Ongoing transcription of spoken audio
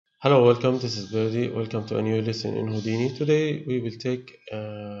Hello, welcome. This is Birdy. Welcome to a new lesson in Houdini. Today we will take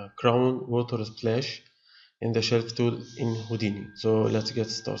crown water splash in the shelf tool in Houdini. So let's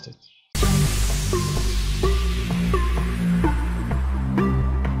get started.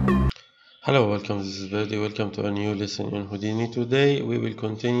 Hello, welcome. This is Birdy. Welcome to a new lesson in Houdini. Today we will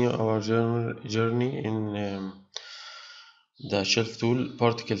continue our journey in the shelf tool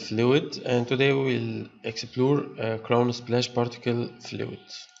particle fluid, and today we will explore crown splash particle fluid.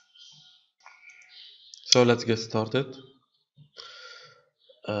 So let's get started.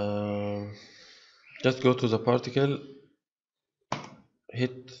 Just go to the particle,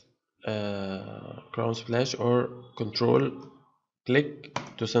 hit crown splash or control click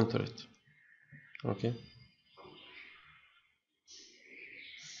to center it. Okay,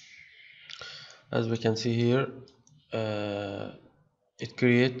 as we can see here, it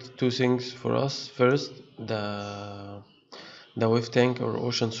creates two things for us. First, the wave tank or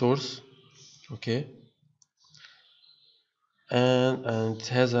ocean source. Okay, and it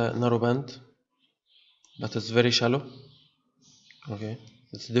has a narrow band, but it's very shallow. Okay,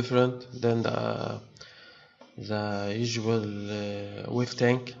 it's different than the usual wave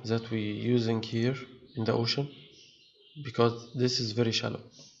tank that we using here in the ocean, because this is very shallow.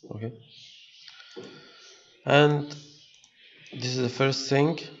 Okay, and this is the first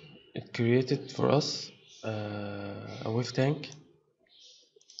thing it created for us, a wave tank.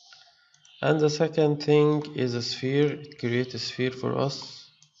 And the second thing is a sphere. It creates a sphere for us,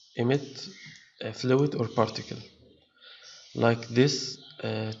 emit a fluid or particle like this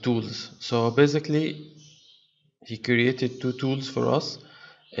tools. So basically he created two tools for us,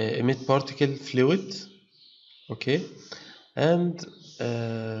 emit particle fluid, okay, and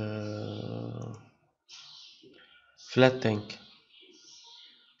flat tank.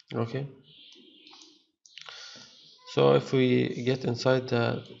 Okay, so if we get inside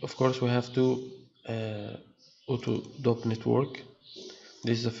the, of course we have to auto dop network.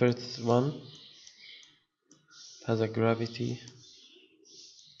 This is the first one, has a gravity,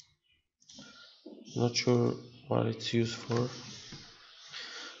 not sure what it's used for.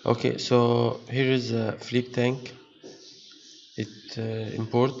 Okay, so here is a flip tank. It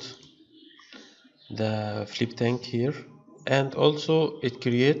import the flip tank here, and also it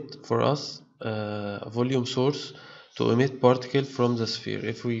create for us a volume source to emit particle from the sphere.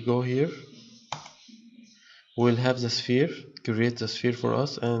 If we go here, we'll have the sphere, create the sphere for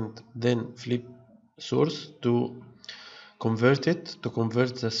us, and then flip source to convert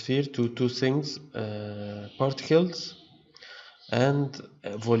the sphere to two things, particles and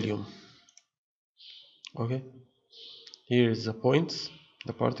volume. Okay, here is the points,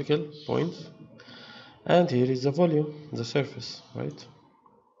 the particle points, and here is the volume, the surface, right?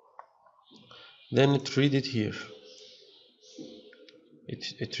 Then it read it here.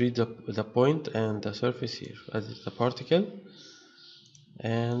 It reads the point and the surface here as the particle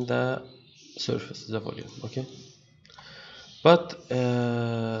and the surface, the volume. Okay, but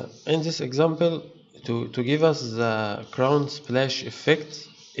in this example, to give us the crown splash effect,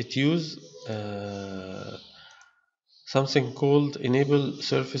 it use something called enable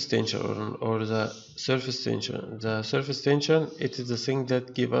surface tension, or the surface tension. The surface tension, it is the thing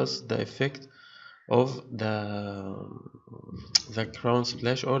that give us the effect of the crown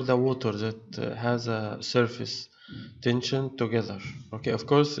splash or the water that has a surface tension together. Okay, of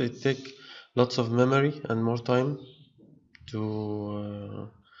course it take lots of memory and more time to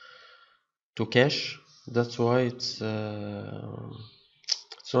cache. That's why it's not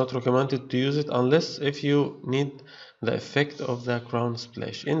recommended to use it unless if you need the effect of the crown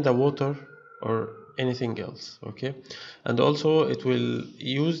splash in the water or anything else. Okay, and also it will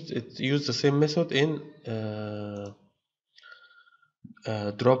use the same method in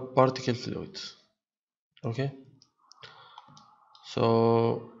drop particle fluids. Okay,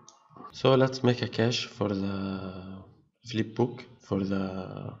 so let's make a cache for the flip book for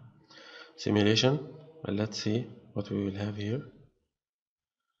the simulation, and let's see what we will have here.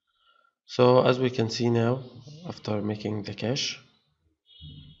 So as we can see now, after making the cache,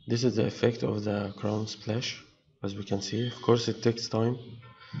 this is the effect of the crown splash. As we can see, of course it takes time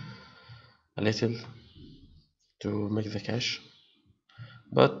a little to make the cache,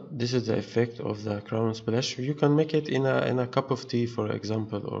 but this is the effect of the crown splash. You can make it in a cup of tea, for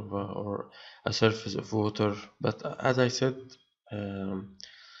example, or a surface of water, but as I said,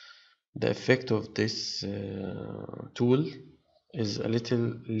 the effect of this tool is a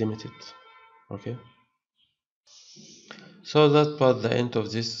little limited. Okay, so that was the end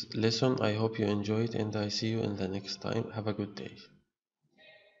of this lesson. I hope you enjoyed, and I see you in the next time. Have a good day.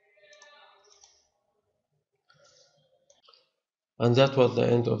 And that was the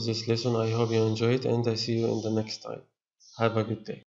end of this lesson. I hope you enjoyed, and I see you in the next time. Have a good day.